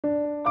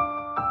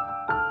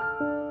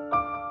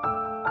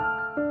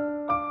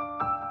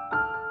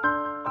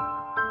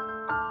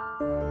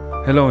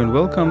Hello and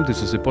welcome.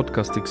 This is a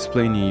podcast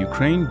explaining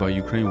Ukraine by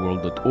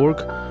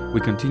UkraineWorld.org. We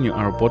continue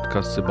our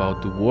podcasts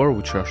about the war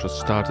which Russia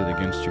started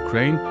against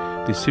Ukraine.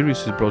 This series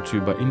is brought to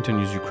you by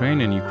Internews Ukraine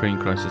and Ukraine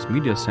Crisis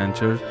Media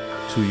Center,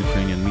 two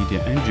Ukrainian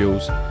media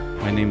NGOs.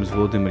 My name is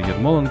Volodymyr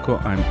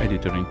Yermolenko. I'm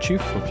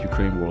editor-in-chief of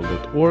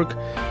UkraineWorld.org.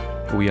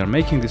 We are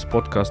making this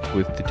podcast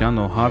with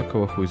Tetyana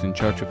Ogarkova, who is in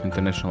charge of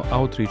international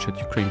outreach at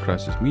Ukraine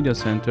Crisis Media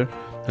Center.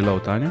 Hello,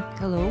 Tanya.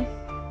 Hello.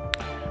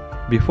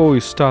 Before we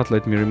start,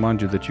 let me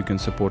remind you that you can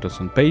support us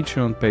on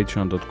Patreon,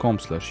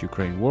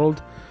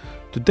 patreon.com/UkraineWorld.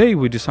 Today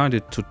we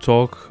decided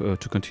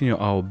to continue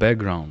our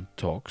background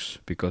talks,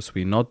 because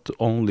we're not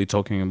only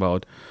talking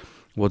about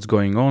what's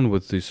going on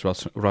with this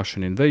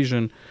Russian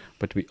invasion,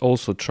 but we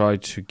also try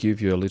to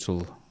give you a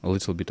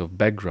little bit of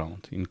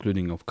background,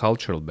 including of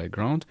cultural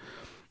background.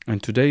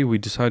 And today we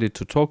decided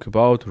to talk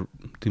about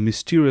the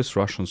mysterious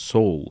Russian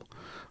soul,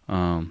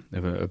 a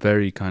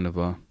very kind of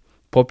a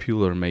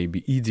popular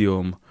maybe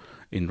idiom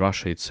in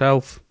Russia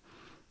itself,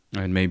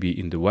 and maybe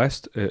in the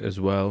West as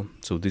well.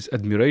 So this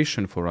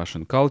admiration for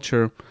Russian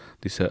culture,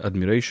 this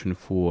admiration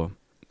for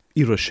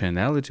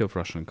irrationality of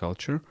Russian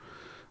culture,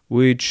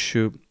 which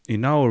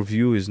in our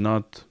view is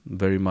not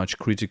very much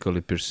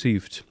critically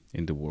perceived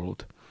in the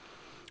world.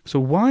 So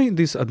why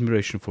this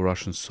admiration for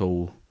Russian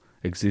soul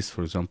exists,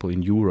 for example,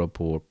 in Europe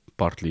or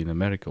partly in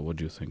America? What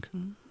do you think?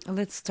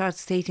 Let's start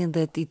stating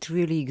that it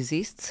really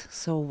exists.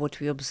 So what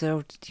we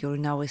observed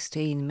during our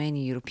stay in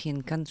many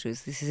European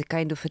countries, this is a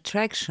kind of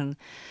attraction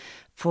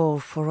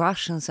for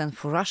Russians and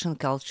for Russian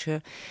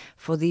culture,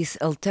 for this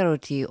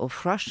alterity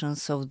of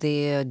Russians, of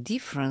their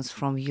difference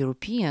from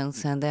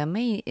Europeans. And there are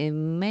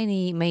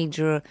many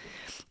major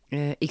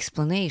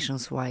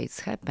explanations why it's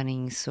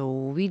happening. So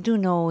we do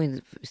know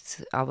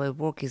our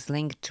work is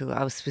linked to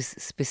our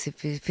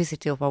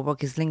specificity of our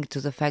work is linked to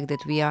the fact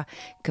that we are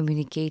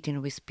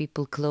communicating with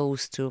people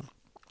close to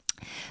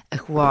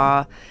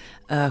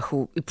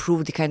who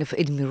prove the kind of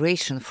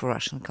admiration for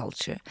Russian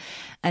culture.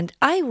 And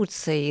I would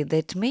say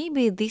that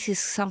maybe this is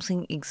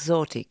something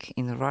exotic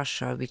in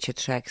Russia which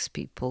attracts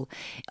people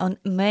on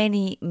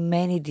many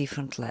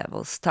different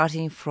levels,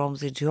 starting from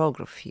the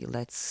geography.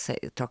 Let's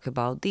talk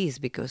about this,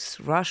 because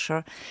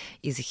Russia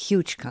is a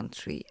huge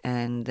country,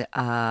 and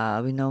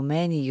we know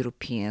many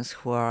Europeans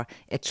who are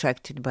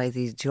attracted by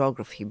this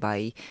geography,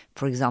 by,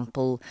 for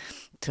example,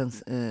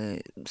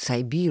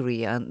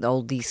 Siberia and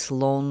all these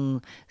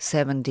long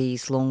 7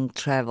 days long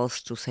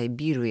travels to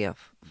Siberia.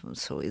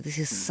 So this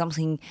is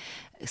something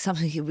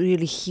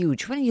really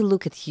huge. When you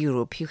look at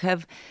Europe, you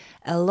have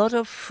a lot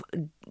of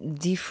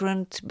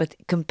different, but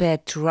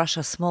compared to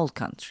Russia, small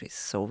countries.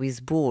 So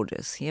with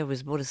borders.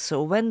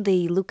 So when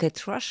they look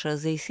at Russia,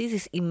 they see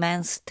this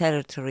immense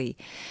territory,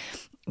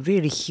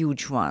 really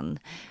huge one.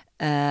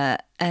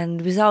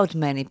 And without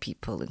many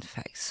people, in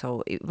fact.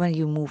 So when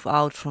you move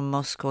out from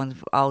Moscow and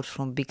out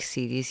from big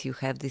cities, you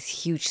have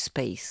this huge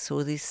space.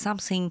 So there's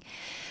something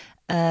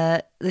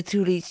that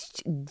really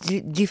is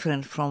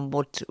different from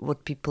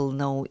what people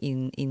know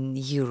in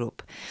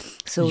Europe.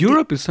 So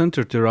Europe is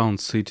centered around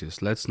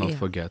cities. Let's not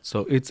forget.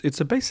 So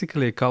it's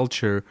basically a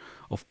culture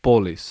of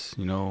polis.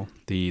 You know,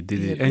 the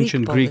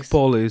ancient Greek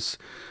polis,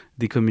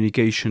 the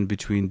communication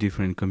between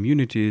different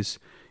communities.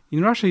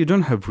 In Russia, you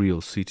don't have real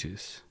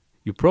cities.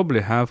 You probably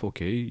have,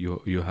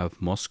 you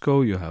have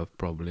Moscow, you have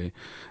probably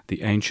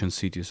the ancient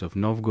cities of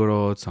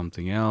Novgorod,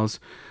 something else.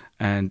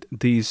 And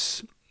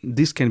this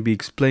can be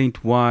explained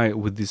why,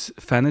 with this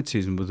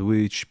fanatism with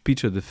which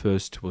Peter I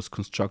was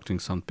constructing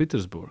St.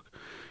 Petersburg,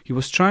 he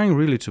was trying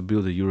really to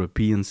build a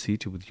European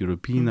city with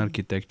European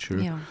architecture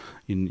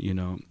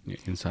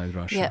inside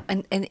Russia. Yeah,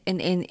 and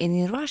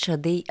in Russia,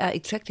 they are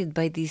attracted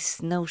by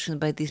this notion,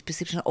 by this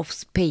perception of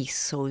space.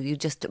 So you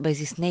just, by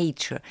this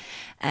nature.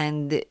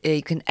 And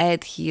you can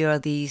add here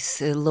these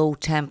low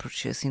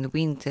temperatures in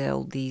winter,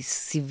 all this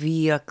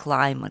severe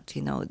climate,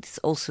 it's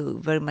also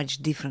very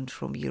much different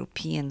from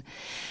European.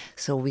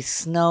 So with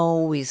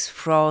snow, with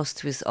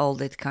frost, with all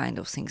that kind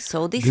of things.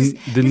 So this is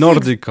the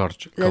Nordic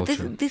culture.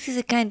 This is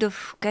a kind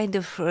of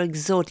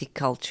exotic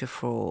culture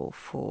for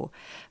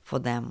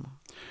them.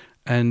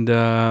 And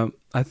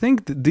I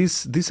think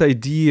this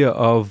idea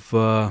of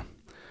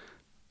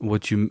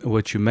what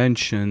you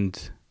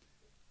mentioned,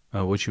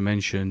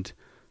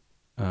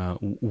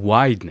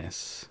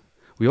 wideness.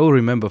 We all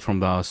remember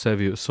from our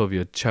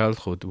Soviet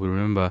childhood. We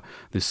remember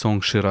the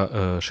song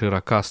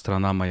 "Широка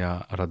страна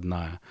моя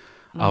родная."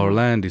 Our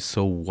land is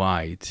so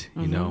wide,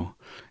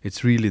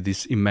 It's really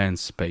this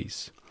immense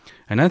space.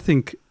 And I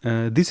think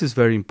this is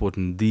very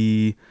important.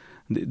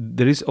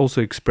 There is also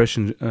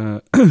expression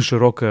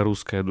 «широкая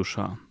русская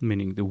душа»,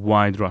 meaning the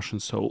wide Russian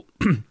soul.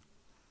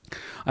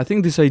 I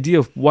think this idea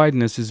of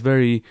wideness is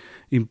very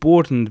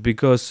important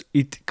because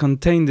it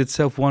contained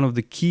itself one of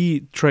the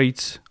key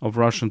traits of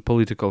Russian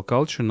political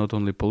culture, not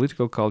only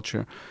political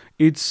culture.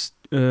 It's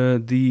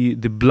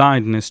the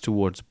blindness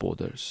towards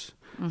borders.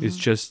 It's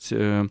just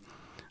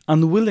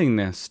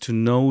unwillingness to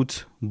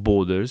note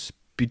borders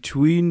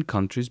between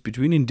countries,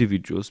 between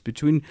individuals,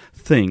 between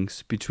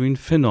things, between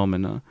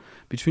phenomena,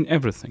 between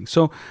everything.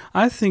 So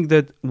I think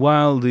that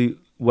while the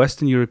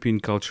Western European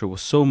culture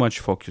was so much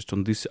focused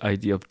on this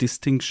idea of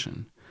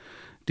distinction,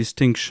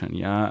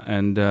 yeah,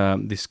 and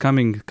this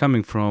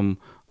coming from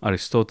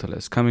Aristotle,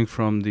 coming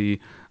from the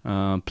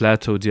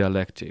Plato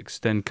dialectics,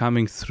 then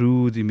coming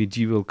through the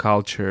medieval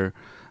culture,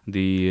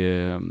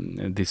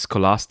 the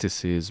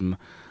scholasticism,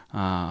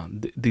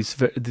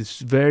 this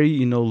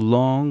very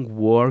long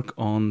work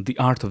on the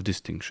art of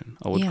distinction.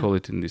 I would call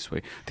it in this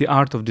way: the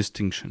art of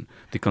distinction,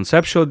 the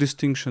conceptual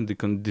distinction,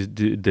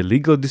 the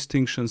legal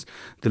distinctions,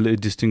 the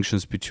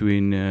distinctions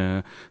between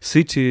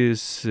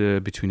cities,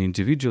 between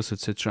individuals,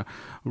 etc.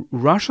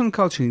 Russian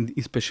culture,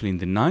 especially in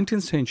the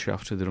 19th century,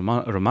 after the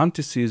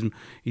Romanticism,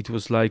 it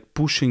was like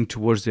pushing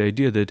towards the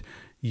idea that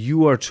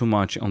you are too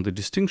much on the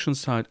distinction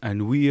side,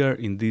 and we are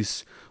in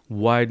this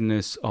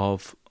wideness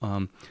of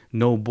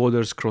no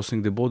borders,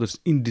 crossing the borders,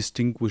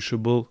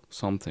 indistinguishable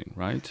something,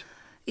 right?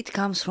 It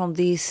comes from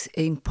this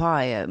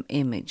empire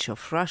image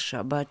of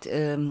Russia, but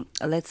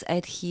let's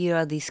add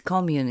here this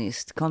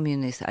communist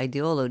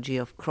ideology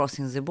of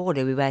crossing the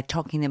border. We were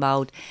talking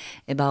about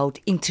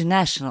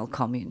international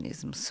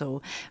communism.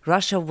 So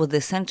Russia was the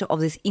center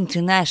of this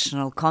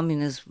international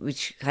communism,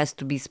 which has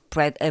to be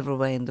spread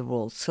everywhere in the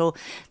world. So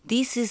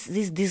this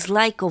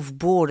dislike of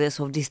borders,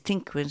 of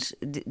distinction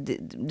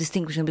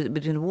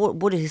between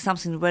borders, is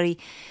something very,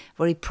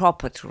 very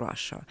proper to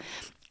Russia.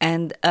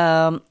 And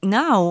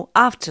now,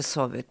 after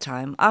Soviet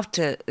time,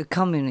 after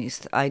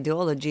communist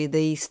ideology,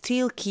 they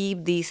still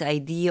keep this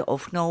idea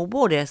of no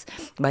borders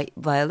by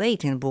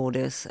violating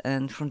borders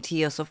and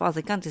frontiers of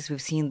other countries.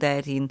 We've seen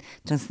that in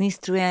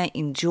Transnistria,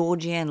 in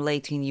Georgia, and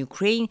later in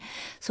Ukraine.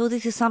 So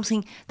this is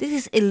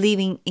a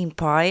living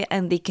empire,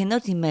 and they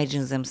cannot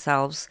imagine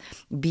themselves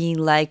being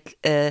like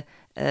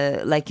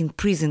in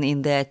prison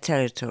in their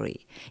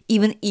territory,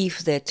 even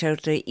if their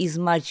territory is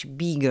much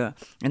bigger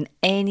than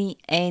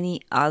any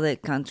other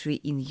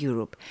country in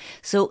Europe.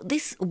 So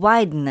this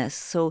wideness,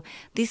 so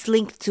this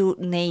link to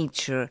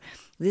nature,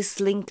 this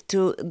link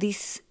to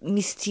this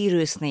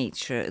mysterious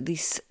nature,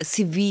 this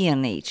severe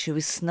nature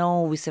with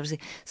snow, with everything.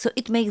 So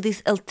it makes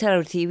this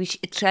alterity which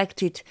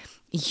attracted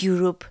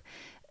Europe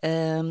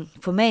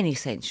for many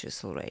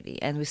centuries already,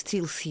 and we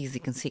still see the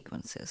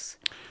consequences.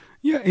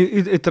 Yeah,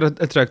 it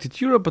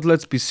attracted Europe, but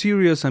let's be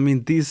serious. I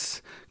mean,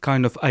 this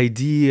kind of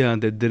idea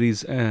that there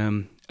is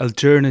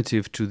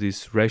alternative to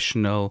this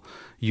rational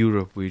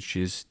Europe, which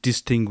is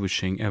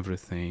distinguishing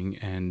everything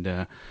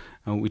and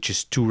which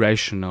is too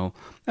rational.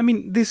 I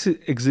mean, this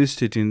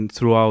existed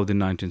throughout the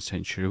 19th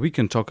century. We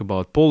can talk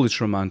about Polish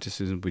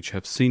Romanticism, which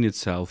have seen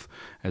itself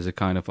as a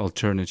kind of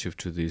alternative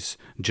to this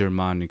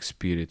Germanic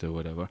spirit or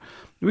whatever.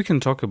 We can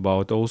talk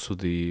about also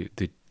the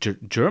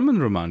German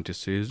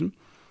Romanticism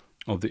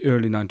of the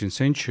early 19th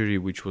century,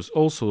 which was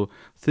also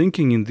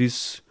thinking in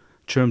these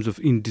terms of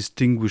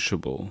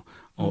indistinguishable,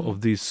 of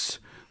this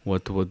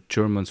what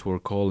Germans were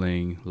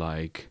calling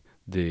like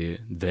the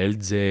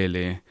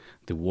Weltseele,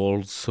 the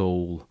world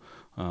soul,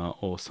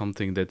 or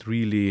something that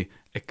really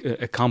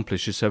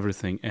accomplishes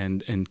everything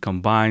and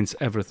combines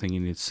everything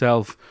in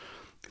itself.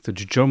 The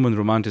German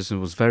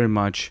Romanticism was very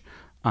much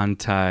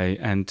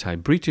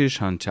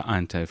anti-British,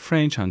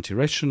 anti-French,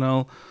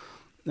 anti-rational.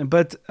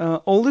 But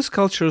all these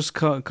cultures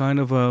kind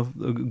of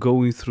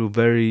going through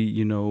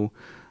very,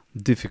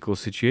 difficult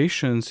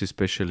situations,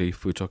 especially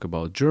if we talk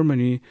about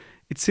Germany.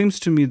 It seems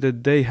to me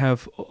that they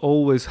have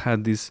always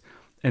had this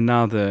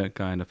another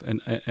kind of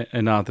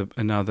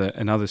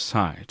another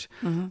side,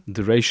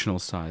 the rational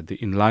side,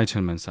 the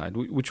Enlightenment side,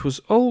 which was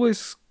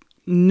always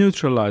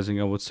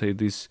neutralizing, I would say,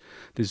 this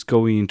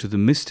going into the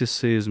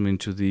mysticism,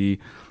 into the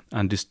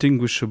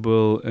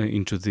undistinguishable,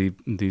 into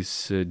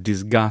this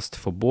disgust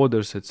for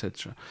borders,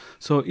 etc.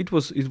 So it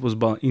was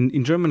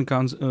in German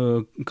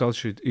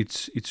culture.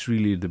 It's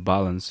really the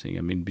balancing.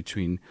 I mean,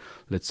 between,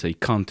 let's say,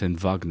 Kant and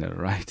Wagner,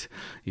 right?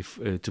 If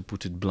to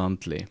put it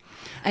bluntly.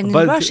 And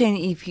in Russia,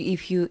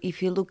 if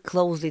you look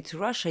closely to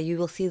Russia, you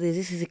will see that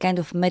this is a kind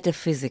of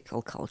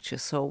metaphysical culture.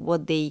 So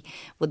what they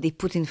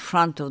put in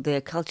front of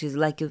their culture is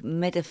like a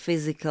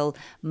metaphysical,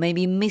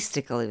 maybe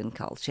mystical even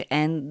culture.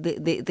 And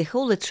the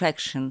whole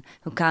attraction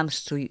who comes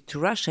to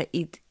Russia,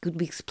 it could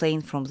be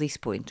explained from this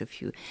point of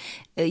view.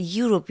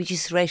 Europe, which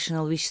is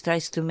rational, which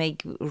tries to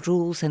make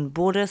rules and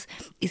borders,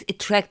 is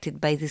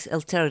attracted by this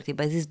alterity,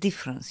 by this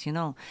difference,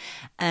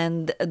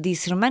 And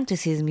this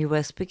romanticism you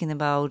were speaking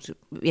about,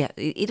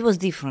 it was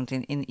different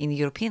in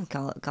European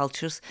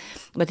cultures,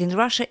 but in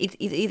Russia, it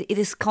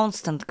is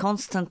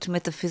constant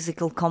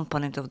metaphysical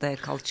component of their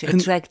culture,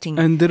 attracting.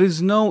 And there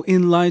is no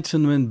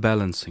enlightenment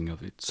balancing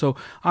of it. So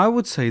I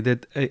would say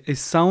that a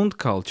sound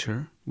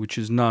culture, which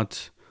is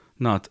not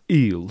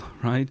ill,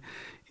 right?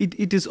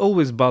 It is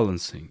always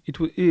balancing.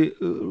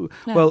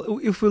 Well,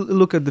 if we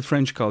look at the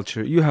French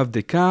culture, you have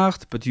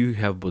Descartes, but you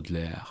have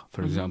Baudelaire,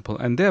 for example,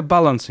 and they're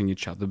balancing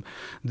each other.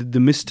 The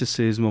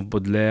mysticism of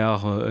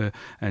Baudelaire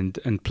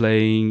and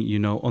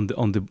playing,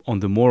 on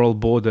the moral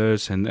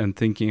borders and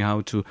thinking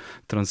how to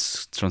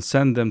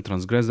transcend them,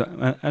 transgress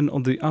them. And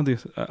on the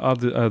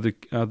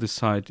other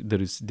side,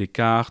 there is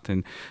Descartes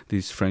and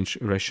this French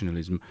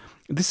rationalism.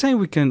 The same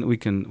we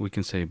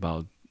can say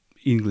about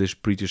English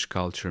British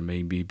culture,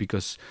 maybe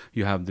because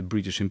you have the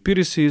British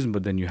empiricism,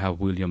 but then you have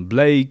William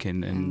Blake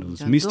and those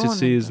John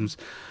mysticisms.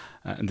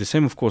 And the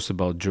same, of course,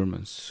 about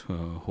Germans,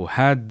 who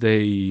had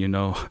the,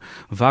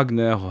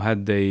 Wagner, who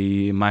had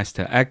the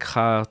Meister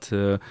Eckhart,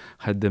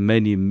 had the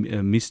many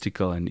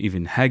mystical and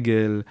even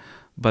Hegel,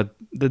 but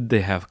that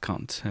they have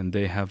Kant and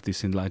they have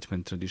this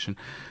Enlightenment tradition.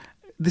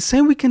 The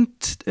same we can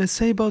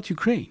say about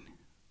Ukraine.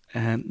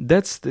 And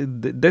that's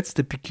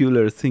the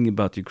peculiar thing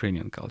about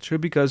Ukrainian culture,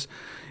 because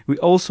we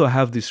also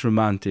have these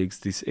romantics,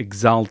 these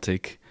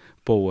exaltic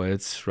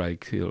poets,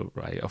 right?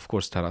 Of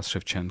course, Taras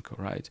Shevchenko,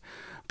 right?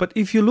 But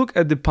if you look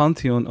at the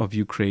pantheon of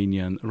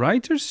Ukrainian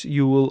writers,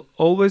 you will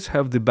always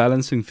have the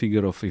balancing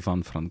figure of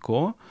Ivan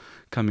Franko,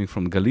 coming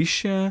from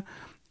Galicia,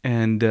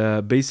 and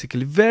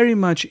basically very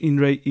much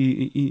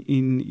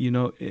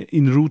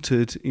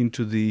enrooted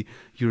into the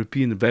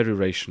European very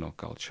rational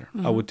culture.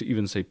 I would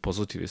even say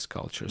positivist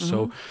culture.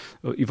 So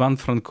Ivan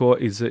Franko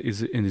is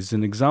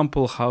an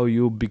example how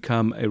you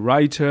become a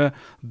writer,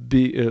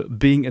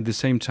 being at the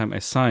same time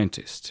a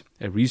scientist,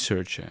 a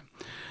researcher.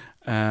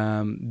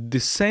 The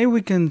same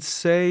we can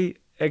say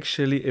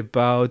actually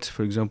about,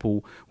 for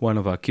example, one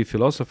of our key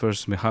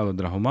philosophers, Mikhailo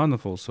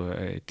Drahomanov, also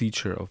a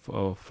teacher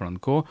of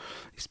Franko,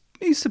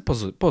 he's a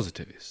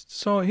positivist.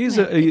 So he's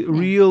a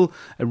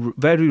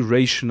very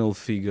rational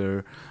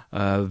figure,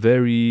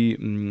 very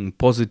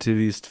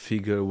positivist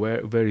figure,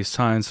 very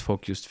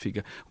science-focused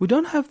figure. We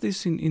don't have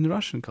this in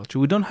Russian culture.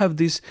 We don't have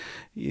these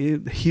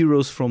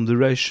heroes from the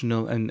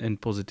rational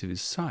and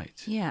positivist side.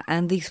 Yeah,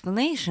 and the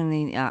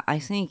explanation, I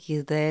think,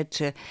 is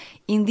that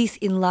in this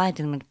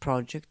Enlightenment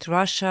project,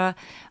 Russia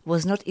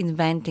was not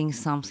inventing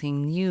something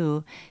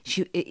new.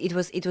 It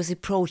was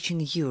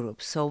approaching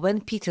Europe. So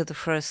when Peter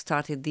I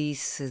started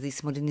this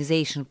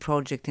modernization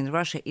project in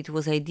Russia, it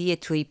was idea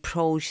to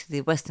approach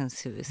the Western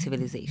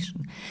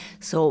civilization.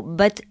 So,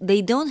 but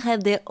they don't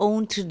have their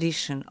own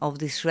tradition of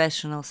this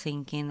rational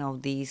thinking,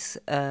 of this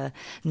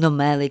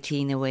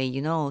normality in a way,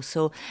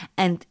 So,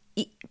 and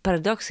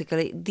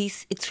paradoxically,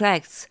 this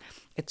attract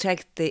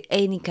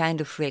any kind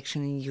of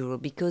reaction in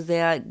Europe, because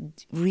they are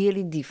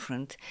really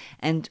different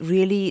and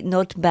really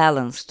not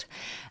balanced.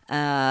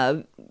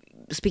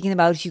 Speaking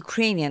about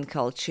Ukrainian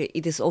culture,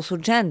 it is also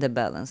gender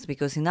balanced,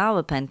 because in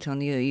our pantheon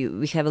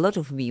we have a lot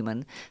of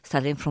women,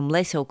 starting from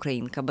Lesya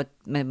Ukrainka, but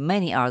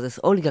many others,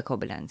 Olga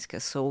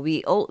Kobylanska. So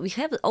we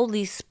have all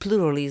this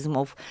pluralism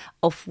of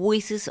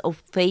voices,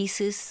 of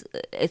faces,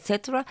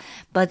 etc.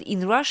 But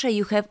in Russia,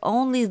 you have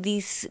only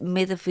these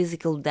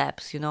metaphysical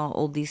depths,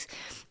 all this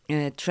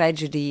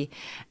tragedy,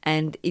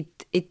 and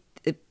it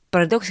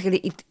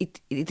paradoxically,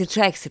 it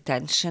attracts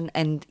attention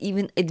and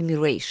even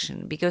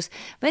admiration, because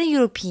when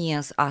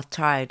Europeans are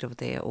tired of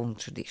their own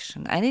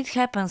tradition, and it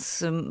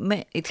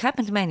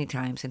happened many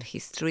times in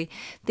history,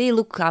 they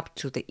look up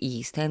to the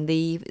East, and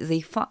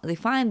they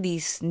find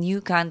these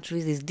new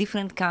countries, these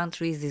different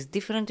countries, this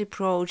different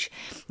approach,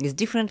 these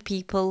different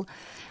people.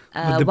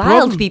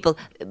 Wild people,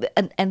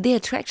 and their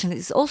attraction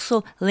is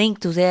also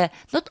linked to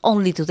not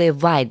only to their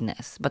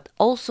wideness, but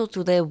also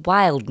to their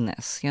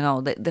wildness.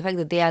 The fact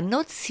that they are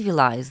not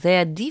civilized, they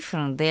are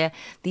different. They are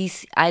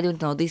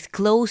these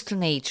close to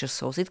nature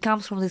source. It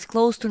comes from this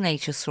close to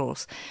nature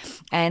source,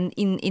 and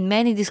in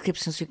many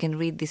descriptions you can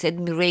read this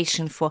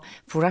admiration for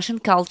Russian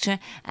culture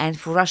and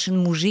for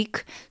Russian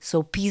muzhik,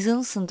 so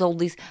peasants and all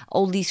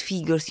these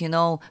figures,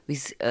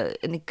 with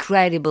an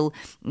incredible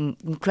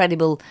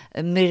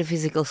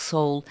metaphysical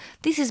soul.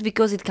 This is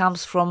because it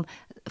comes from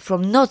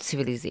not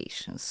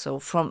civilization. So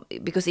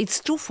because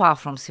it's too far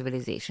from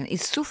civilization,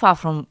 it's too far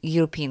from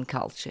European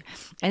culture,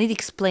 and it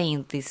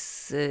explains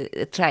this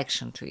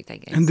attraction to it, I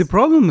guess. And the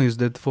problem is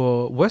that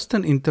for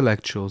Western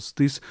intellectuals,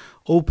 this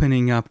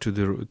opening up to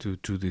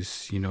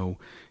this,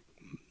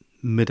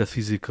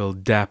 metaphysical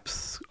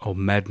depth or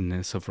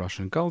madness of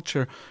Russian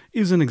culture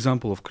is an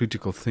example of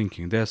critical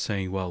thinking. They're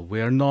saying, well, we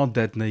are not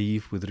that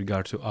naive with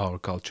regard to our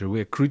culture. We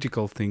are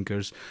critical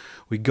thinkers.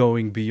 We're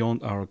going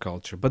beyond our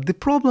culture. But the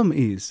problem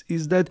is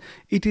that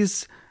it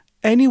is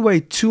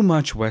anyway too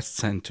much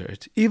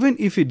West-centered. Even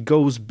if it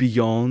goes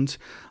beyond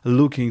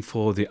looking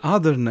for the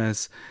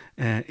otherness,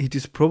 it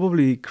is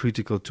probably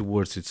critical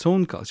towards its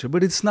own culture,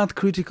 but it's not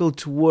critical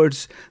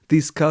towards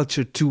this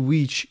culture to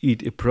which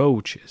it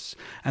approaches.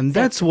 And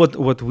that's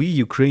what we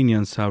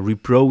Ukrainians are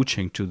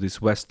reproaching to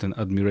this Western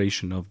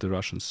admiration of the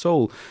Russian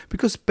soul,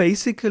 because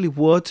basically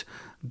what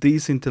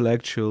these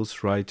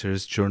intellectuals,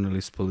 writers,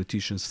 journalists,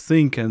 politicians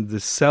think, and the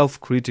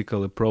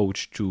self-critical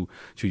approach to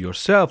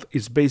yourself,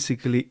 is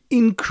basically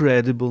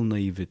incredible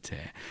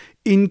naivete,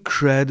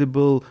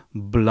 incredible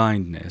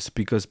blindness,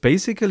 because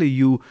basically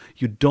you're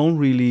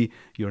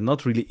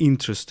not really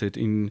interested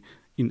in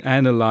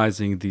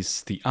analyzing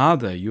the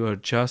other. You are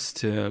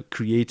just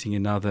creating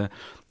another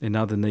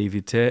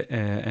naivete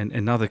and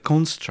another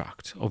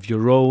construct of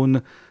your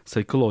own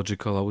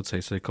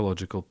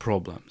psychological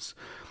problems.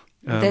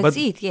 That's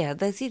it,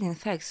 in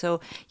fact.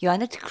 So you are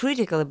not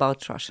critical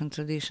about Russian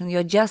tradition,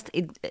 you're just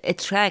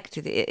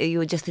attracted,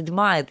 you just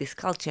admire this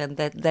culture, and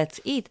that's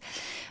it.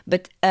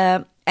 But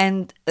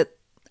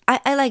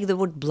I like the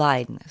word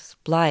blindness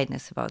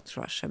about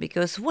Russia,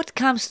 because what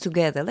comes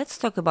together, let's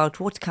talk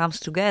about what comes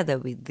together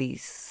with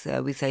this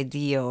with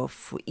idea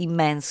of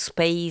immense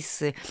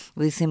space, with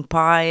this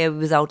empire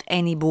without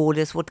any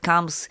borders, what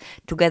comes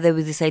together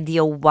with this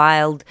idea of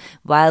wild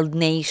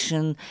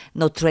nation,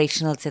 not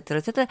rational, etc.,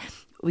 etc.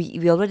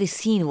 We already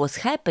seen what's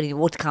happening,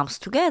 what comes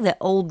together,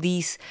 all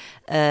these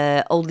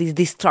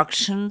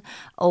destruction,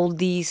 all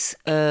these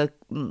death,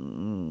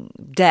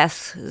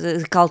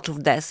 the culture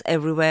of death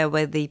everywhere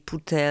where they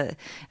put, everywhere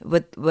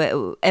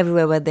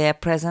where they are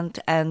present,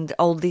 and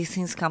all these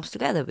things comes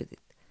together with it.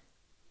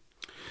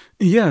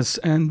 Yes,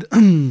 and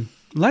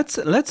let's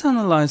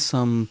analyze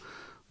some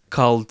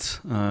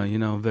cult,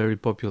 very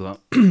popular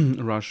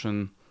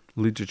Russian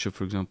literature,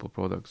 for example,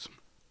 products.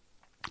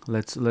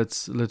 Let's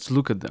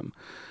look at them.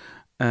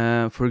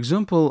 For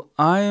example,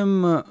 I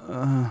am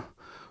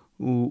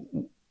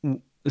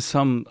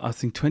I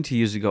think 20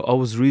 years ago, I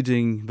was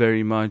reading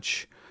very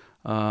much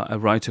a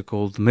writer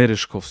called Dmitry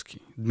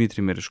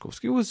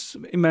Merezhkovsky. He was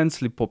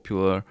immensely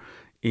popular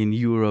in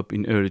Europe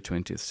in early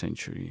 20th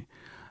century.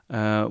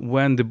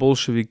 When the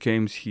Bolshevik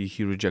came,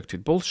 he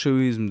rejected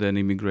Bolshevism, then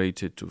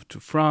immigrated to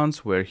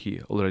France, where he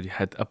already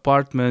had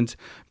apartment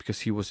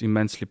because he was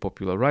immensely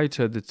popular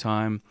writer at the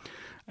time.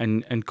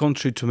 And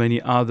contrary to many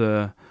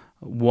other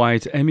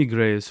white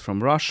emigres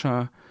from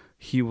Russia,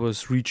 he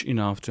was rich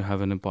enough to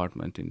have an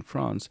apartment in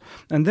France.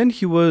 And then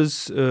he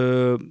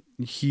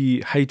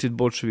hated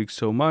Bolsheviks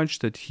so much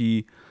that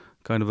he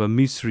kind of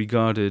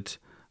misregarded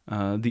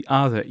the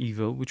other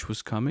evil which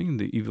was coming,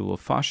 the evil of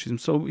fascism.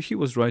 So he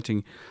was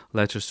writing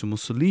letters to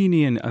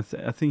Mussolini, and I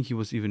think he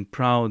was even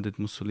proud that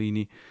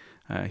Mussolini,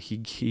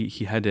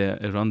 he had a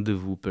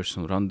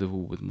personal rendezvous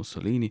with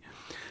Mussolini,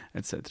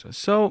 etc.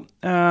 So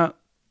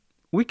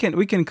we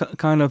can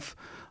kind of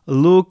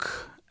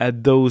look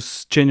at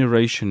those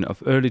generation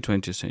of early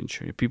 20th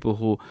century, people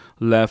who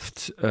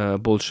left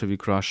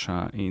Bolshevik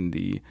Russia in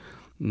the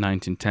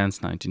 1910s,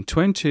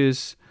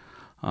 1920s,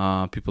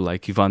 people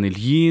like Ivan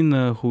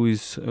Ilyin, who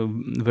is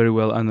very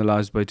well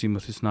analyzed by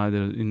Timothy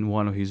Snyder in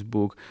one of his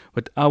books.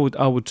 But I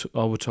would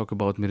talk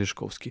about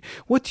Merezhkovsky.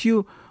 What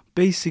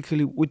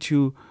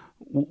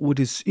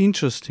is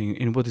interesting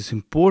and what is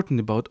important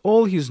about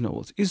all his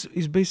novels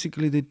is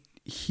basically that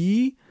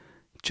he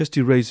just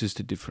erases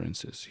the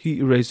differences. He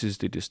erases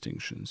the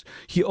distinctions.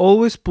 He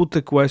always put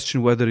the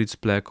question whether it's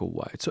black or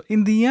white. So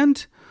in the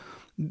end,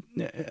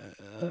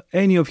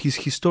 any of his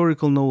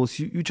historical novels,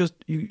 you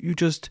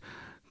just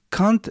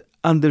can't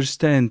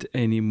understand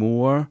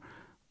anymore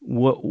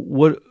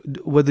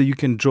whether you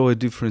can draw a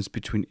difference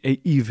between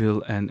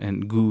evil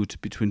and good,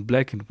 between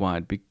black and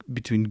white,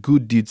 between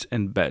good deeds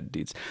and bad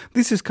deeds.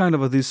 This is kind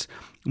of this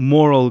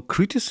moral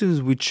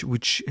criticism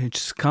which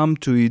has come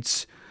to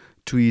its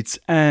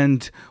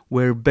end,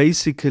 where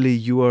basically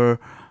you are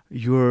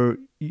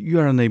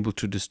unable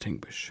to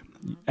distinguish.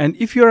 And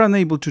if you are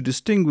unable to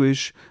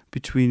distinguish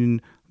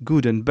between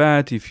good and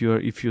bad, if you're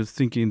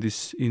thinking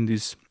in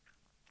this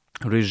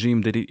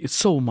regime that it's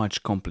so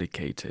much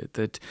complicated,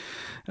 that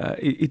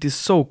it is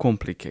so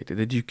complicated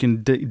that you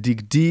can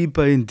dig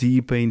deeper and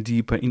deeper and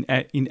deeper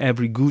in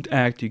every good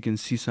act. You can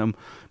see some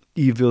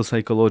evil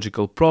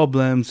psychological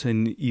problems,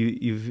 and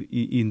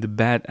in the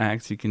bad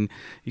acts you can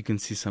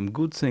see some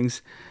good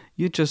things.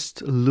 You're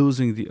just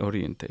losing the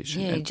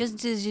orientation. Yeah, just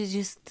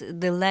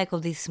the lack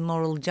of these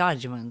moral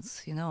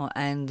judgments,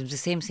 and the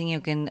same thing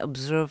you can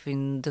observe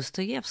in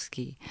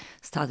Dostoevsky,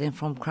 starting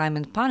from Crime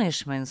and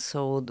Punishment.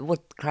 So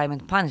what Crime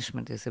and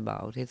Punishment is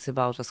about? It's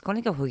about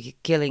Raskolnikov who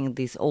killing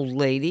this old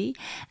lady,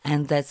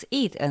 and that's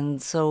it.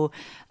 And so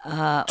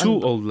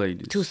two old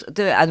ladies.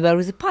 And where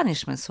is the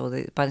punishment? So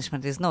the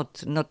punishment is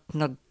not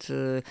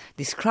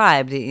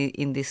described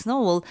in this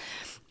novel.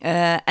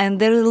 And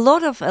there is a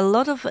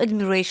lot of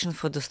admiration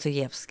for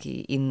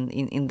Dostoevsky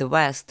in the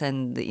West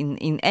and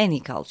in any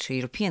culture,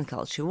 European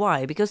culture.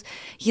 Why? Because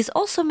he's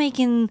also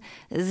making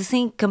the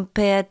thing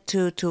compared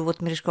to what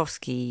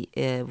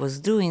Merezhkovsky was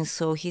doing.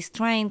 So he's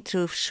trying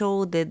to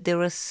show that there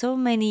are so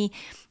many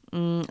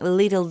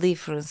little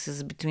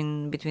differences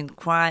between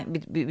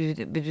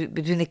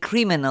a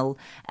criminal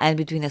and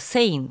between a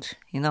saint.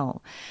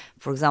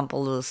 For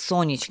example,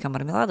 Sonichka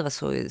Marmeladova,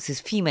 so it's his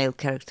female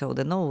character of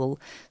the novel.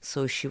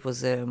 So she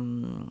was a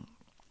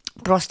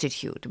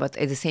prostitute, but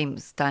at the same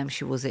time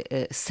she was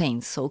a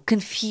saint. So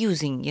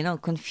confusing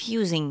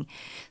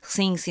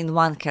things in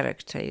one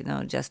character.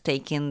 Just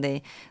taking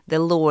the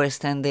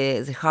lowest and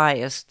the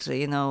highest,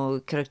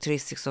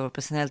 characteristics of a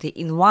personality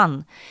in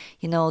one.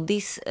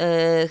 This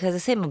has the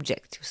same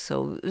objective.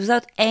 So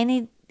without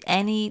any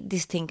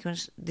distinction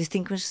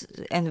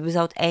and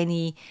without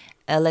any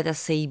let us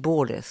say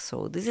borders.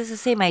 So this is the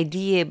same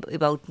idea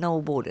about no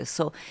borders.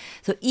 So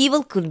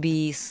evil could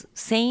be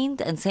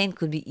saint and saint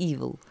could be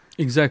evil.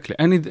 Exactly.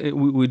 And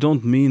we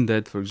don't mean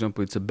that, for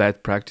example, it's a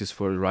bad practice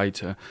for a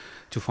writer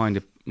to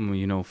find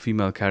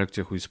female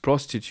character who is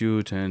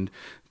prostitute and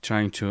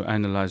trying to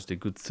analyze the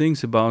good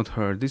things about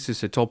her. This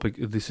is a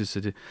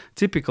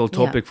typical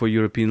topic for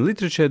European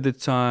literature at the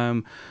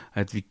time,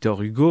 at Victor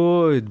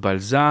Hugo, at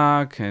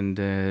Balzac, and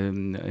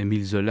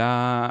Émile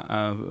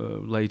Zola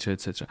later,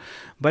 etc.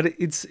 But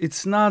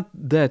it's not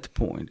that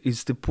point.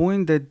 It's the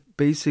point that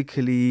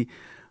basically,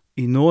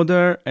 in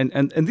order,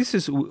 and this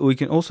is, we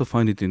can also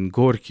find it in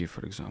Gorky,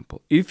 for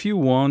example. If you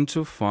want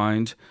to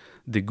find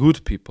the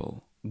good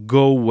people,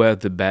 go where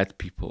the bad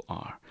people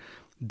are.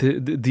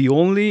 The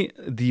only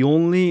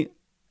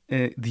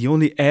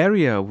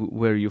area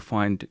where you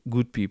find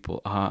good people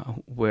are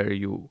where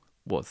you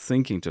were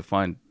thinking to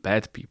find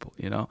bad people.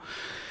 In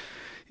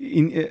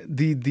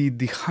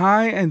the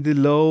high and the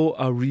low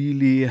are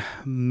really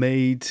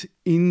made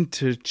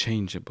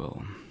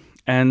interchangeable.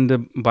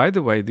 And by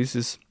the way, this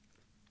is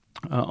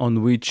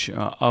on which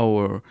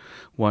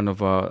one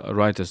of our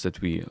writers that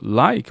we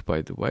like,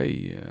 by the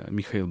way,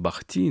 Mikhail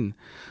Bakhtin,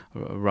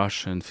 a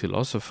Russian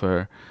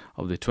philosopher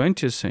of the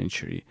 20th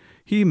century,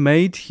 he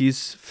made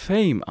his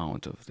fame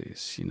out of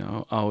this,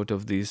 out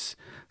of this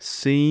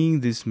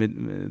seeing this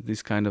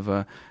kind of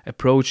a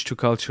approach to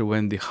culture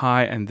when the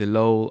high and the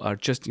low are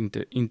just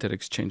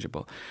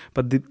interexchangeable.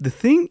 But the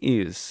thing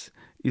is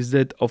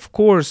that, of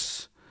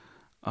course,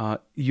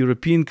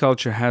 European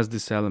culture has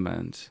this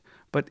element,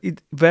 but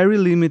it's very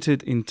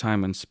limited in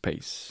time and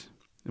space.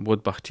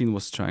 What Bakhtin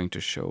was trying to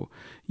show.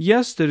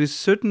 Yes, there is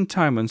certain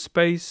time and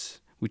space,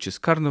 which is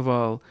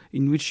Carnival,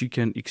 in which you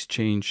can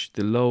exchange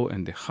the low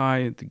and the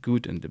high, the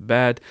good and the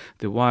bad,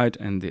 the white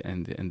and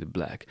the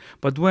black.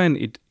 But when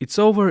it's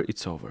over,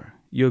 it's over.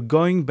 You're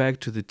going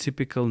back to the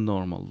typical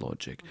normal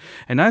logic.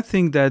 And I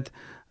think that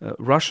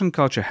Russian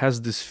culture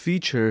has this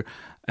feature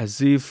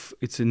as if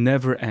it's a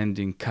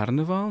never-ending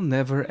carnival,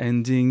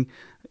 never-ending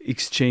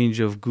exchange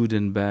of good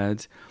and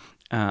bad,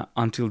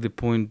 until the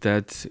point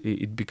that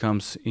it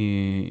becomes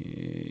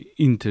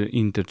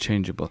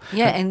interchangeable.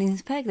 Yeah, and in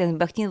fact,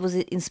 Bakhtin was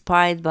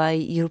inspired by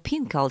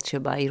European culture,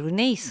 by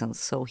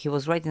Renaissance. So he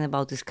was writing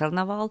about this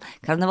carnival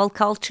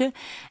culture,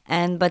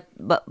 but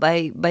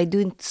by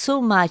doing so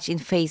much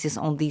emphasis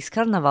on this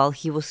carnival,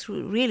 he was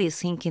really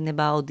thinking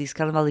about this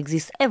carnival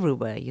exists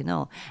everywhere,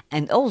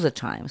 and all the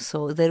time.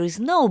 So there is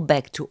no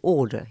back to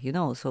order,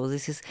 So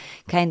this is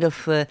kind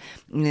of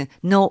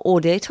no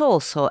order at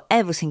all. So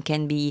everything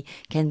can be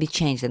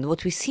changed. And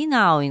what we see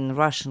now in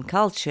Russian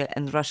culture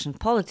and Russian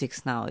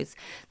politics now is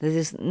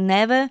this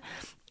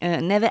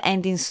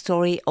never-ending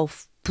story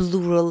of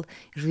plural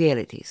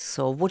realities.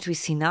 So what we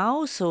see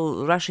now,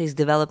 Russia is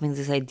developing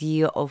this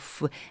idea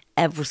of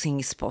everything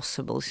is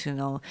possible.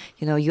 You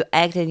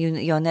act and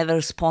you're never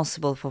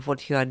responsible for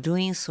what you are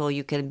doing. So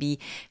you could be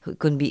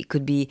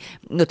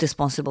not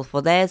responsible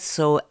for that.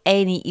 So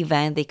any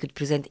event they could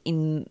present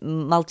in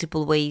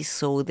multiple ways.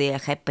 So they are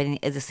happening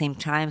at the same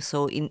time.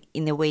 So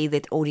in a way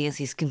that audience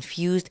is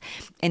confused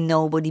and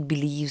nobody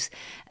believes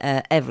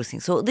everything.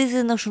 So this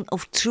is a notion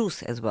of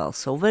truth as well.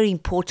 So very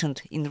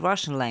important in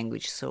Russian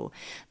language. So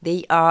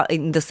they are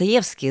in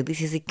Dostoevsky. This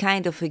is a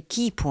kind of a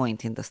key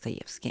point in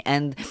Dostoevsky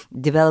and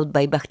developed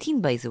by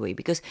Bakhtin, by the way,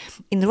 because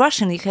in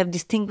Russian you have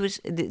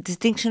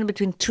distinction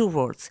between two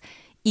words,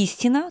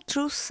 istina,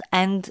 truth,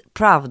 and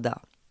pravda,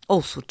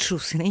 also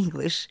truth in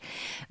English.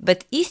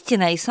 But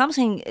istina is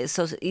something,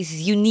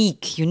 is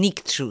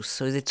unique truth.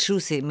 So the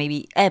truth is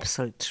maybe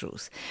absolute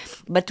truth.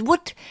 But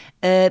what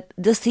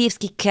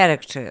Dostoevsky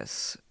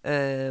characters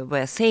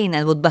were saying,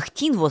 and what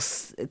Bakhtin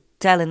was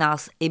telling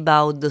us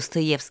about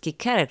Dostoevsky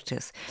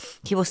characters,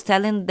 he was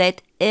telling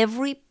that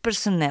every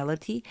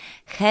personality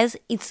has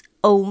its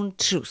own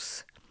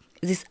truth,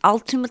 this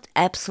ultimate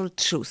absolute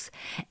truth,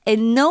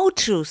 and no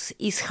truth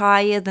is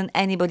higher than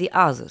anybody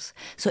else's.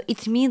 So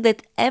it means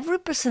that every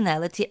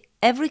personality,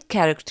 every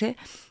character,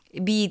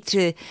 be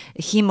it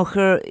him or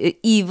her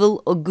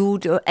evil or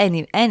good or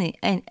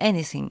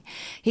anything,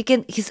 he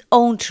can his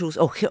own truth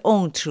or her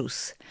own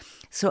truth.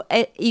 So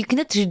you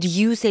cannot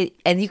reduce it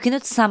and you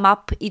cannot sum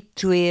up it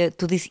to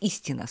this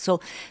istina. So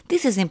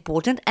this is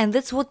important, and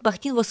that's what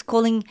Bakhtin was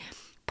calling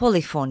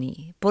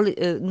polyphony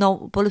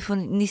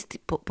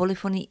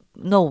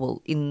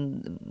novel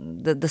in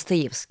the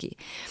Dostoevsky.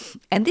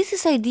 And this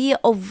is idea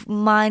of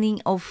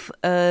mining, of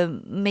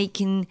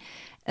making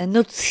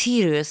not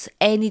serious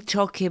any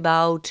talk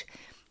about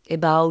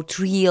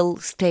real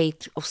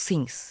state of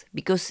things,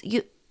 because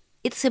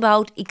it's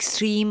about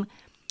extreme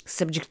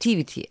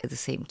subjectivity at the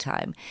same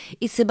time.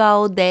 It's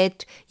about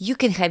that you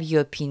can have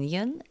your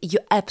opinion,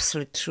 your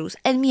absolute truth,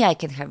 and me, I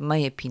can have my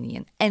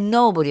opinion, and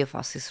nobody of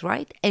us is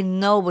right and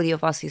nobody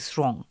of us is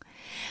wrong.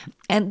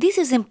 And this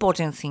is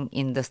important thing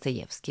in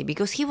Dostoevsky,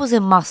 because he was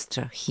a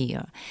master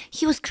here.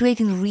 He was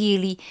creating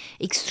really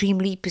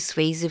extremely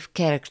persuasive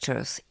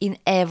characters in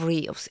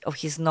every of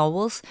his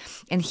novels,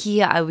 and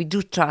here we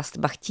do trust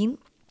Bakhtin,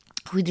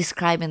 who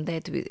describing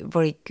that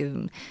very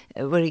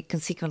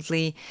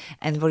consequently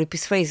and very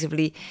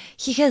persuasively.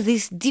 He has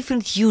these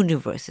different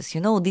universes,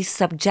 these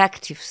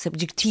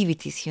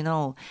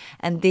subjectivities,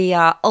 and they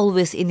are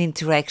always in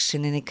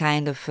interaction, in a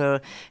kind of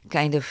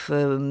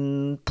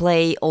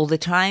play all the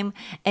time,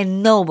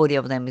 and nobody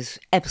of them is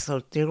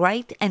absolutely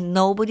right, and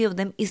nobody of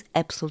them is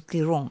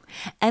absolutely wrong.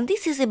 And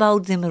this is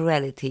about the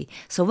morality.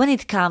 So when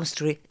it comes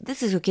to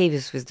this is okay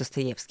with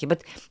Dostoevsky,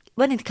 but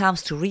when it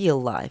comes to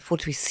real life,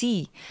 what we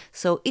see,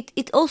 so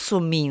it also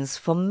means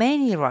for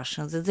many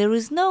Russians that there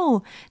is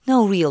no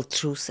real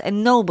truth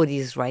and nobody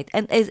is right,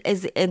 and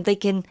and they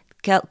can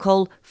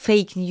call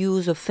fake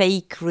news or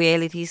fake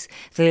realities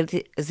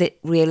the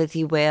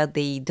reality where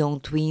they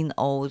don't win,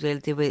 or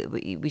reality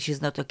which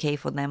is not okay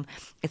for them,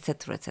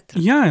 etc.,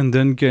 etc. Yeah, and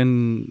then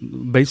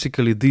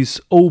basically this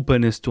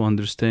openness to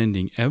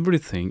understanding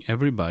everything,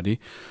 everybody,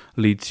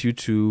 leads you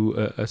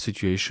to a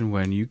situation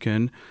when you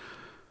can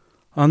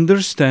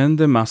understand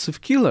the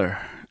massive killer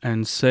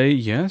and say,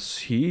 yes,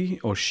 he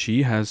or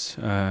she has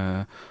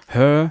her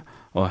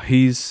or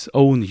his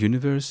own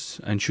universe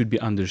and should be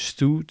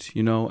understood,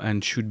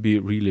 and should be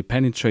really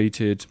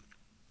penetrated.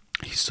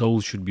 His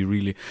soul should be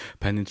really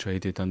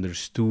penetrated,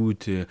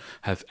 understood,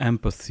 have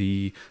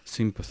empathy,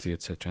 sympathy,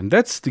 etc. And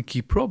that's the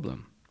key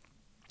problem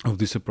of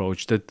this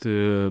approach, that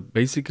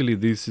basically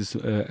this is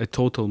a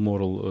total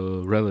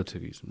moral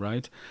relativism,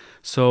 right?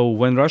 So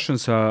when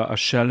Russians are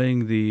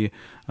shelling the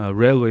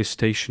railway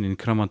station in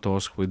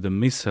Kramatorsk with the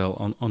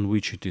missile on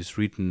which it is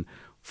written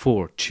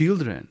for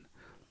children,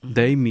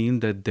 they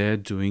mean that they're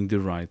doing the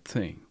right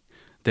thing.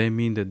 They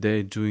mean that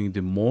they're doing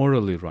the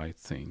morally right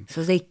thing.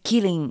 So they're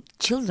killing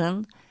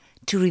children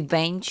to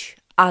revenge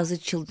other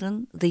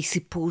children they're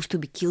supposed to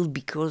be killed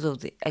because of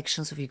the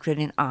actions of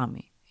Ukrainian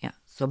army.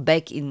 So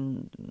back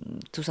in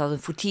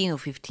 2014 or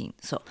 15.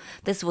 So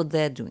that's what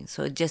they're doing.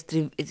 So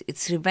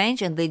it's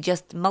revenge, and they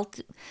just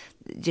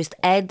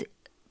add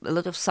a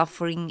lot of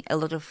suffering, a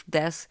lot of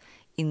death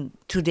in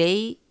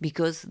today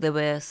because there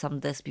were some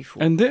deaths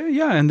before. And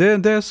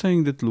they're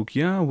saying that, look,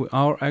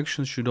 our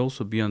actions should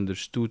also be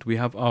understood. We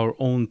have our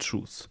own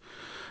truth.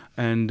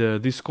 And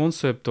this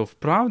concept of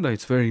pravda,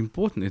 it's very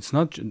important. It's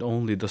not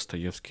only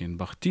Dostoevsky and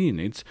Bakhtin.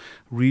 It's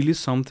really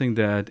something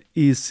that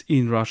is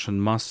in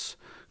Russian mass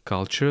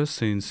culture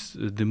since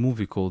the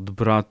movie called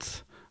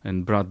Brat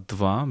and Brat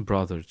 2,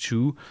 Brother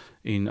 2,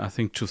 in I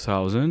think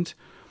 2000,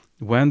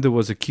 when there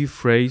was a key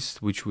phrase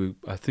which we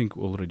I think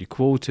already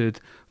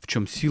quoted, "В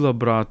чем сила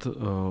брат,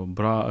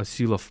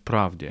 сила в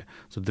правде."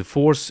 So the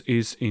force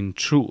is in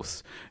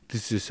truth.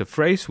 This is a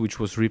phrase which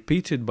was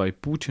repeated by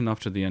Putin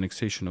after the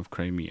annexation of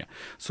Crimea.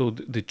 So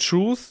the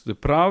truth, the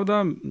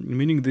pravda,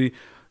 meaning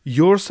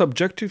your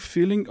subjective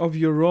feeling of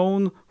your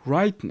own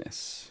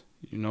rightness,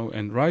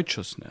 and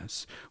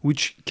righteousness,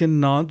 which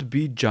cannot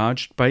be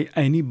judged by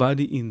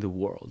anybody in the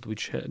world,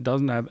 which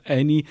doesn't have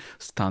any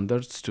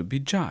standards to be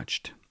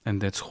judged. And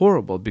that's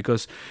horrible,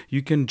 because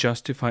you can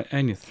justify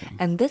anything.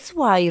 And that's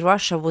why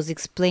Russia was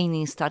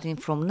explaining, starting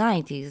from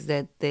 90s,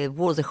 that the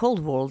whole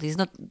world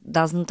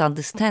doesn't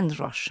understand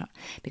Russia,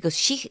 because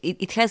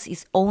it has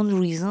its own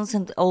reasons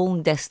and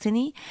own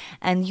destiny,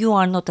 and you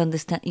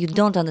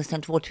don't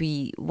understand what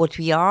we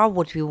are,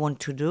 what we want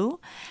to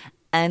do.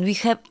 And we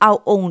have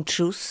our own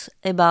truths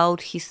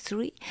about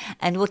history,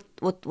 and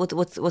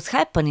what's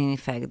happening. In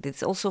fact,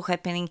 it's also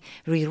happening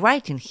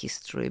rewriting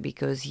history,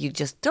 because you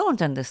just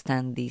don't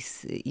understand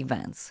these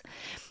events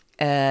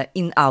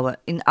in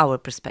our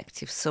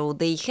perspective. So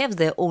they have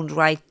their own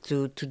right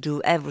to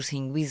do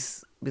everything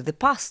with the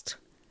past,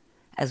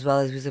 as well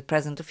as with the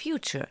present or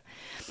future.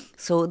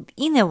 So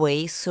in a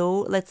way,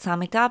 let's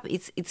sum it up.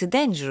 It's a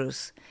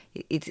dangerous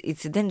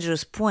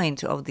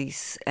point of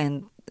this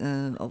and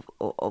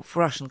of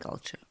Russian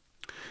culture.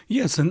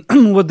 Yes, and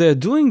what they're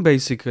doing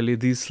basically,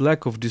 this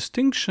lack of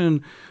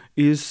distinction,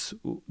 is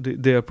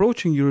they're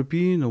approaching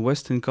European or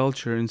Western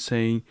culture and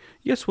saying,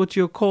 yes, what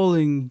you're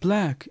calling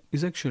black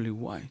is actually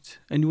white,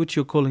 and what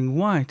you're calling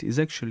white is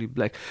actually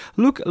black.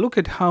 Look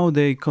at how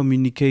they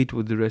communicate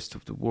with the rest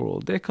of the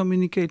world. They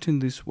communicate in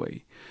this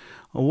way.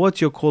 What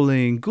you're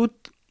calling good,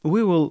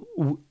 we will,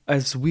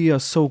 as we are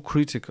so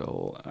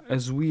critical,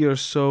 as we are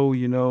so,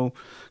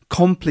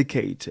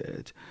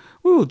 complicated,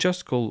 we will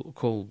just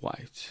call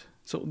white.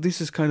 So this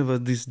is kind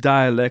of this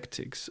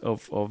dialectics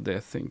of their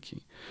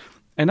thinking.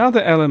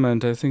 Another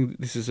element, I think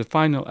this is a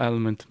final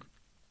element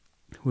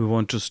we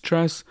want to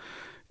stress,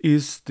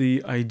 is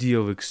the idea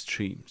of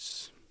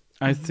extremes.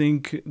 I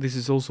think this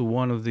is also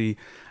one of the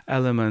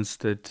elements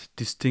that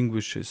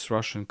distinguishes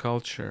Russian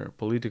culture,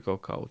 political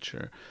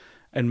culture,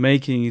 and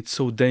making it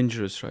so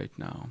dangerous right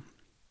now.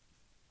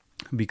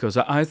 Because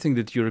I think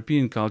that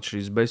European culture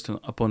is based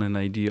upon an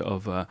idea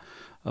of a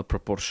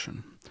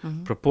proportion.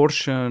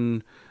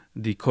 Proportion,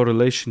 the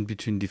correlation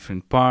between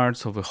different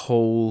parts of a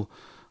whole,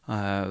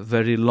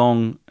 very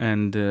long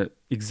and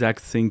exact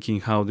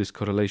thinking how this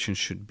correlation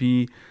should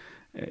be,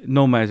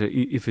 no matter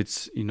if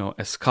it's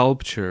a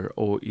sculpture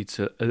or it's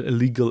a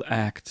legal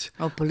act,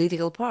 or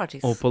political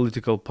parties,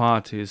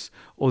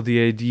 or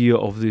the idea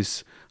of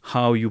this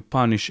how you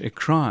punish a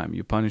crime.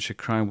 You punish a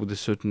crime with a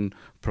certain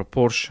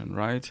proportion,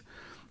 right?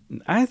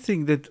 I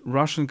think that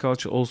Russian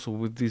culture also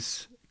with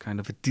this kind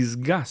of a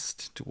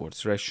disgust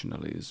towards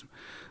rationalism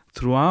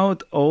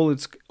throughout all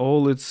its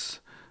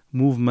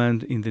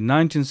movement in the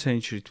 19th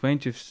century,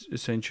 20th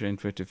century, and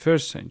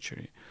 21st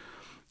century.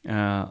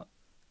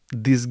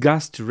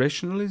 Disgust to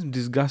rationalism,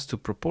 disgust to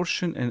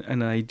proportion, and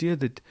an idea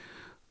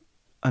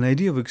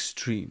of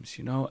extremes,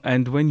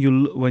 And when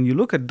you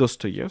look at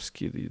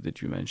Dostoevsky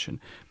that you mentioned,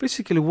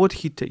 basically what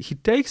he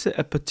takes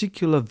a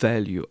particular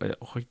value,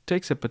 or he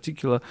takes a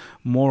particular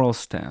moral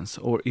stance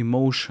or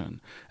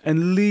emotion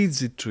and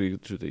leads it to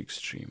the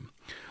extreme.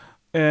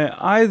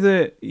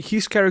 Either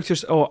his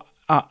characters are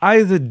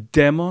either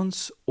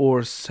demons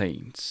or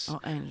saints,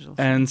 or angels,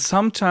 and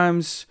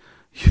sometimes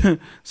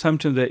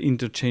they're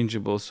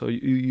interchangeable. So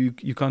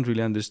you can't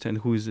really understand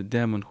who is the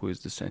demon, who is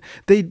the saint.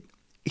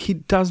 He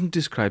doesn't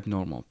describe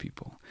normal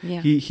people.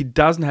 Yeah. He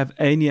doesn't have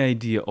any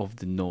idea of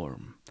the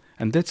norm.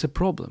 And that's a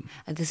problem.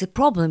 And there's a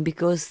problem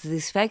because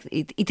this fact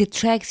it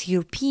attracts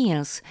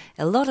Europeans,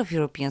 a lot of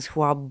Europeans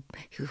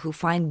who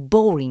find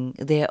boring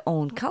their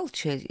own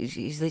culture.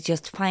 They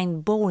just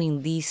find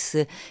boring these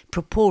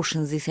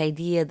proportions, this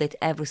idea that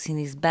everything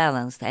is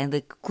balanced and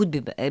there could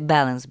be a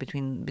balance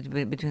between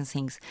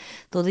things.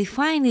 So they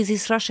find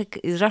this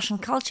Russian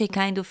culture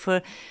kind of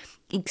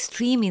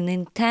extreme and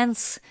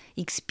intense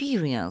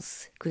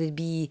experience. Could it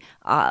be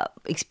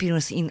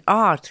experience in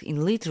art,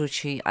 in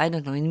literature, I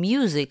don't know, in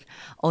music,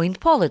 or in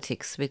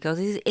politics? Because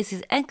it's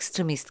an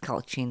extremist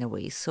culture in a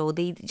way. So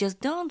they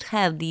just don't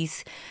have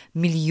this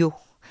milieu.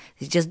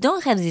 They just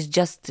don't have this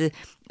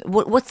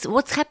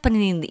what's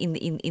happening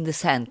in the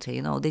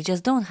center. They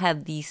just don't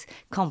have this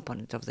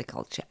component of the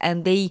culture,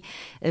 and they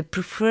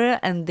prefer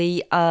and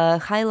they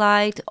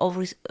highlight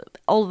always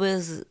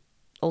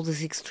all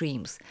these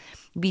extremes,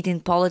 be it in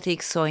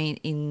politics or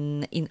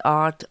in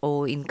art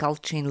or in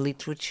culture, in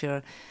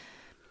literature,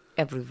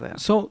 everywhere.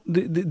 So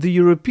the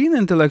European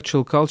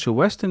intellectual culture,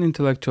 Western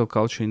intellectual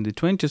culture in the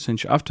 20th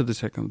century, after the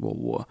Second World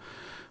War,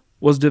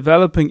 was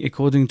developing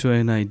according to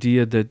an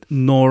idea that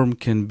norm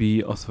can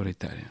be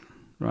authoritarian,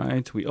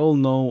 right? We all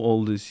know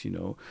all these,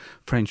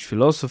 French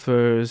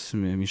philosophers,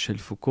 Michel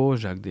Foucault,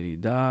 Jacques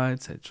Derrida,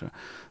 etc.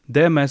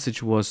 Their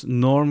message was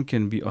norm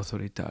can be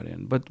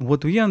authoritarian. But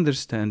what we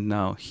understand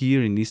now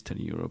here in Eastern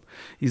Europe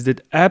is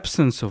that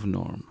absence of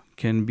norm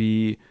can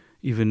be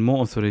even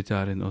more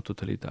authoritarian or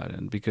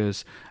totalitarian,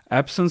 because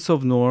absence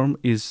of norm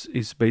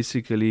is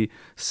basically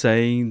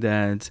saying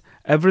that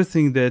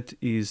everything that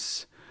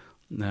is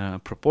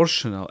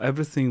proportional,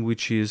 everything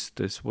which is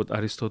this, what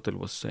Aristotle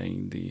was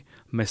saying, the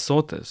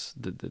mesotes,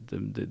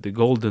 the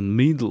golden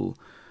middle,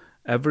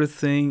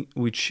 everything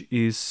which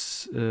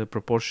is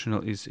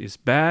proportional is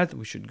bad.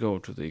 We should go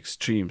to the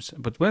extremes.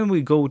 But when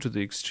we go to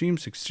the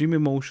extremes, extreme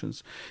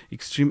emotions,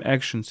 extreme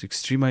actions,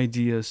 extreme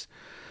ideas,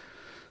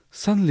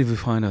 suddenly we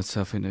find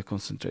ourselves in a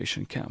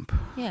concentration camp.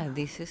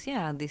 This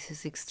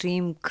is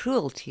extreme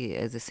cruelty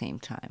at the same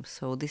time.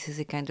 So this is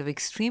a kind of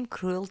extreme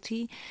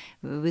cruelty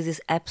with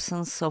this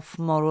absence of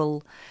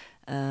moral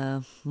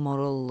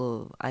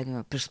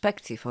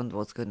perspective on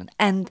what's going on.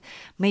 And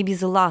maybe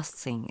the last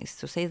thing is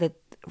to say that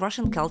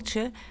Russian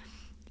culture,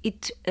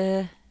 it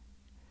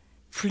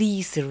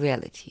flees the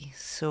reality.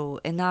 So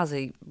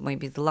another,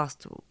 maybe the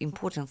last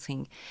important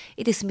thing,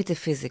 it is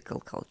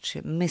metaphysical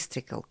culture,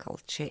 mystical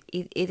culture.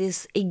 It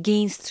is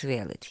against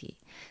reality.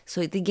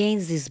 So it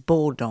against this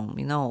boredom,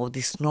 of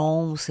these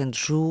norms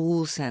and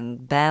rules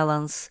and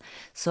balance.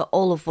 So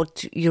all of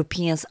what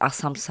Europeans are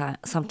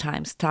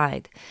sometimes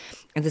tied.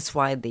 And that's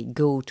why they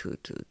go to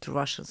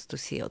Russians to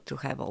see or to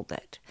have all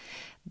that.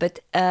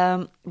 But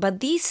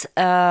this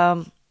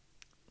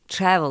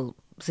travel,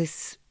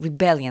 this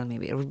rebellion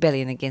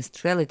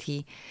against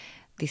reality,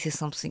 this is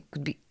something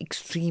could be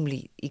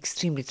extremely,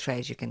 extremely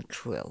tragic and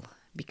cruel,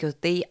 because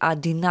they are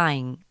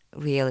denying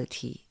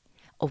reality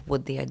of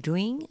what they are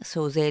doing.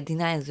 So they are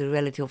denying the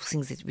reality of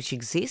things which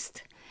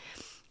exist,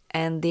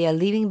 and they are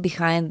leaving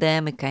behind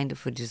them a kind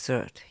of a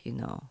desert,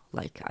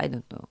 like, I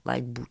don't know,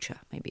 like Bucha,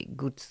 maybe a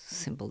good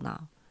symbol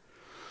now.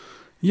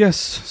 Yes,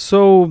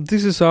 so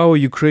this is our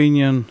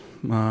Ukrainian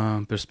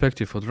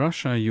perspective on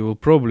Russia. You will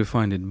probably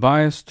find it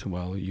biased.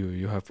 Well,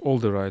 you have all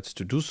the rights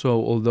to do so,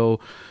 although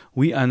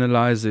we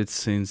analyze it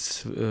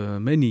since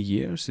many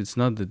years. It's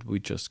not that we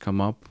just come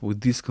up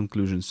with these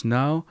conclusions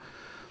now.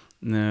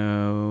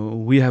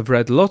 We have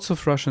read lots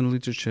of Russian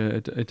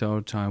literature at our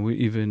time. We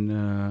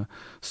even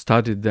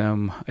studied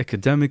them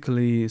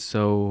academically.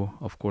 So,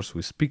 of course,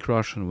 we speak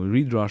Russian, we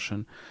read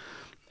Russian.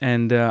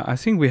 And I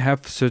think we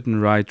have certain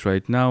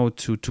right now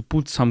to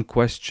put some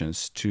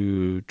questions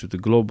to the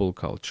global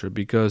culture,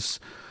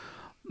 because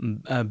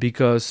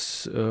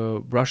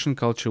Russian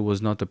culture was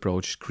not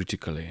approached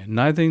critically,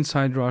 neither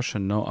inside Russia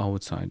nor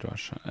outside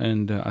Russia.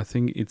 And I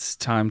think it's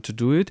time to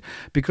do it,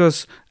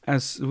 because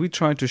as we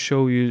try to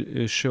show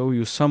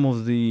you some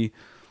of the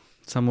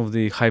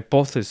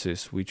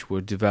hypotheses which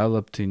were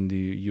developed in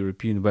the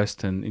European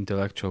Western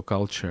intellectual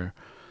culture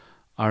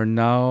are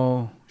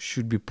now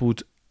should be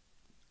put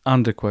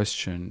under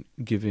question,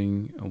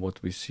 given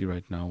what we see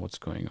right now, what's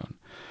going on.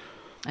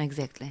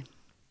 Exactly.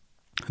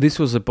 This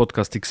was a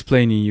podcast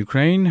explaining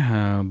Ukraine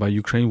by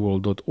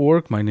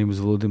UkraineWorld.org. My name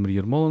is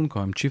Volodymyr Yermolenko.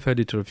 I'm chief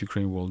editor of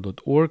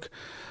UkraineWorld.org.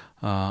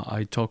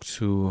 I talked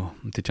to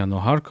Tetyana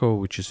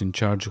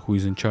Ogarkova, who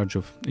is in charge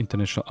of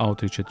international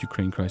outreach at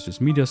Ukraine Crisis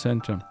Media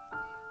Center.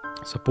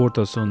 Support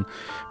us on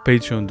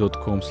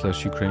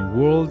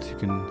patreon.com/UkraineWorld. You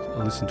can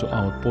listen to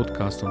our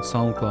podcast on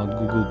SoundCloud,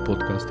 Google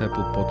Podcast,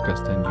 Apple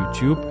Podcast, and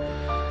YouTube.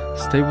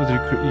 Stay with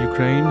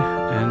Ukraine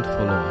and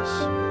follow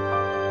us.